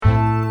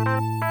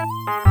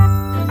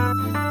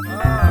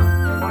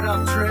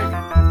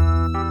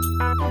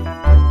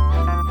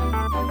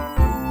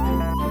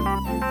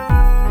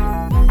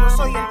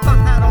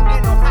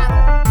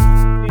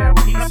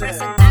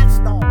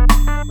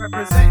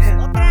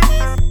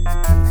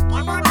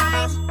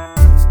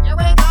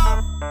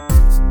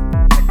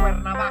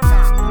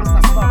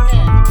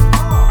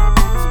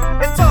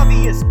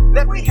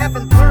We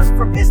haven't learned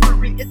from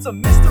history, it's a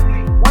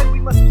mystery why we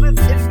must live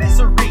in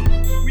misery.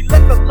 We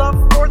let the love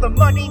for the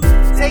money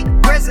take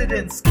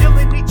precedence,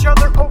 killing each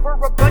other over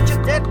a bunch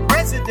of dead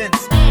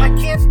presidents. I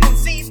can't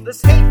conceive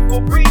this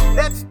hateful breed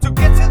that to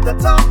get to the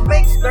top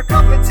makes their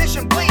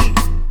competition bleed.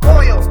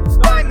 Oil,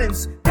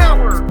 diamonds,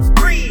 power,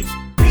 greed.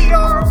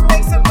 PR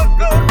makes it look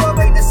good while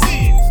they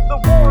deceive.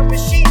 The war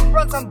machine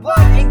runs on blood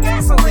and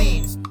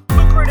gasoline.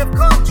 Lucrative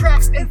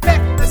contracts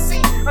infect the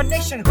scene. A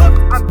nation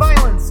hooked on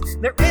violence.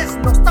 There is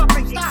no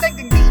stopping,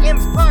 extending the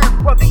empire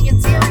while the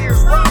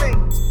interior's rotting.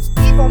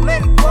 Evil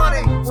men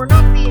plotting, we're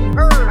not being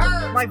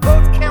heard. My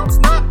vote counts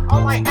not,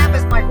 all I have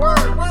is my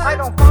word. I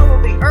don't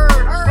follow the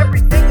herd,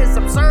 everything is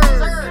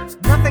absurd.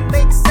 Nothing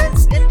makes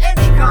sense in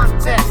any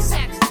context.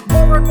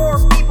 More and more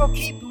people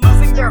keep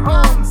losing their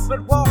homes,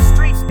 but Wall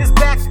Street is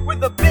back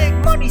with a big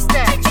money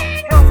stack.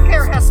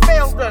 Healthcare has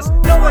failed us,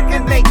 no one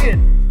can make it.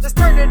 Let's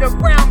turn it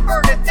around,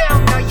 burn it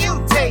down, now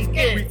you take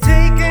it. We've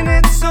taken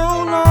it so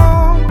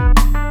long,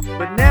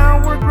 but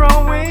now we're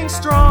growing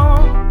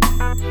strong.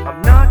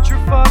 I'm not your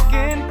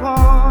fucking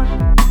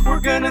pawn. We're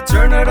gonna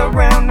turn it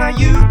around, now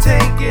you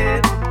take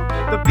it.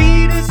 The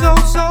beat is oh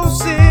so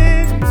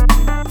sick.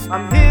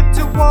 I'm hip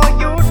to all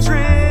your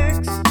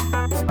tricks.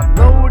 I'm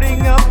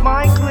loading up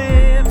my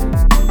clip.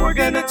 We're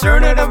gonna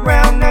turn it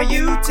around, now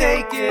you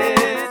take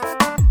it.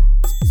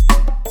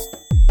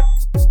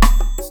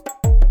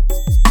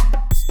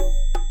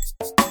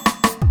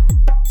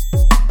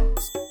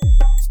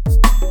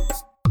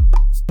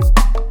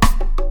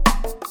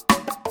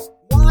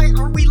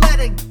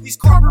 These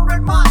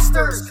corporate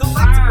monsters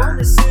collect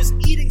bonuses,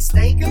 eating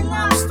steak and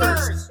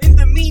lobsters. In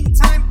the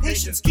meantime,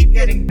 patients keep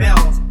getting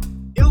billed.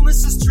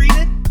 Illness is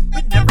treated,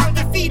 but never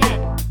defeated.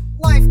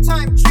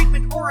 Lifetime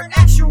treatment or an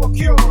actual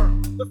cure.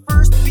 The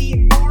first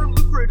being more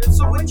lucrative,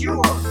 so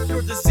endure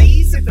your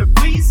disease if it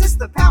pleases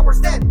the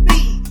powers that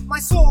be. My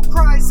soul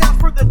cries out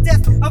for the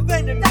death of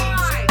enemies.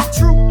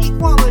 True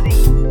equality,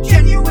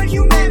 genuine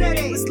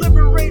humanity. Let's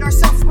liberate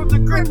ourselves from the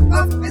grip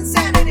of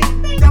insanity.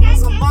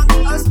 Devils among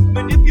us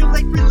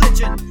manipulate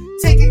religion,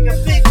 taking a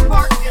big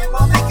part in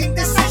law-making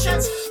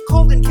decisions.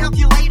 Cold and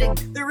calculating,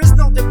 there is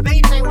no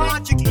debating.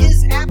 Logic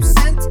is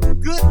absent,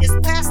 good is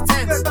past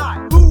tense.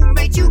 Who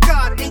made you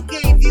God and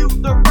gave you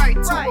the right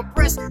to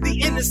oppress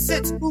the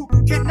innocent who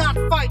cannot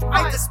fight?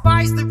 I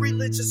despise the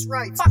religious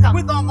right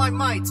with all my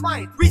might.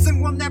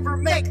 Reason will never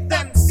make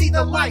them see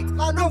the light.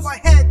 Go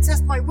ahead,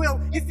 test my will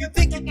if you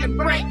think you can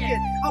break it.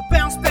 I'll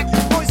bounce back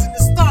your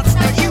poisonous thoughts,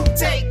 now you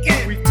take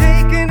it. We've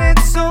taken it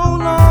so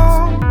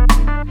long,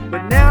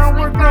 but now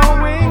we're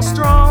growing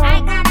strong.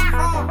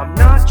 I'm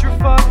not your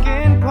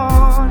fucking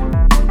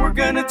pawn. We're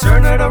gonna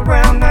turn it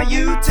around, now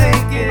you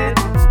take it.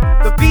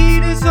 The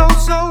beat is oh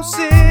so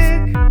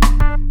sick.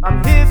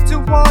 I'm hip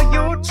to all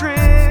your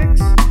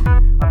tricks.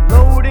 I'm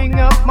loading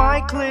up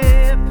my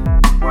clip.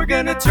 We're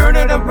gonna turn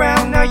it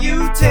around, now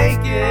you take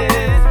it.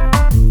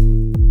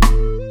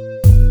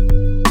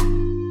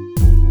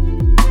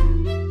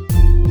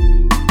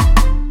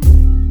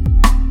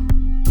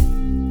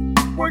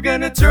 We're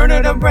gonna turn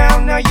it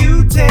around, now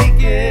you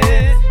take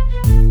it.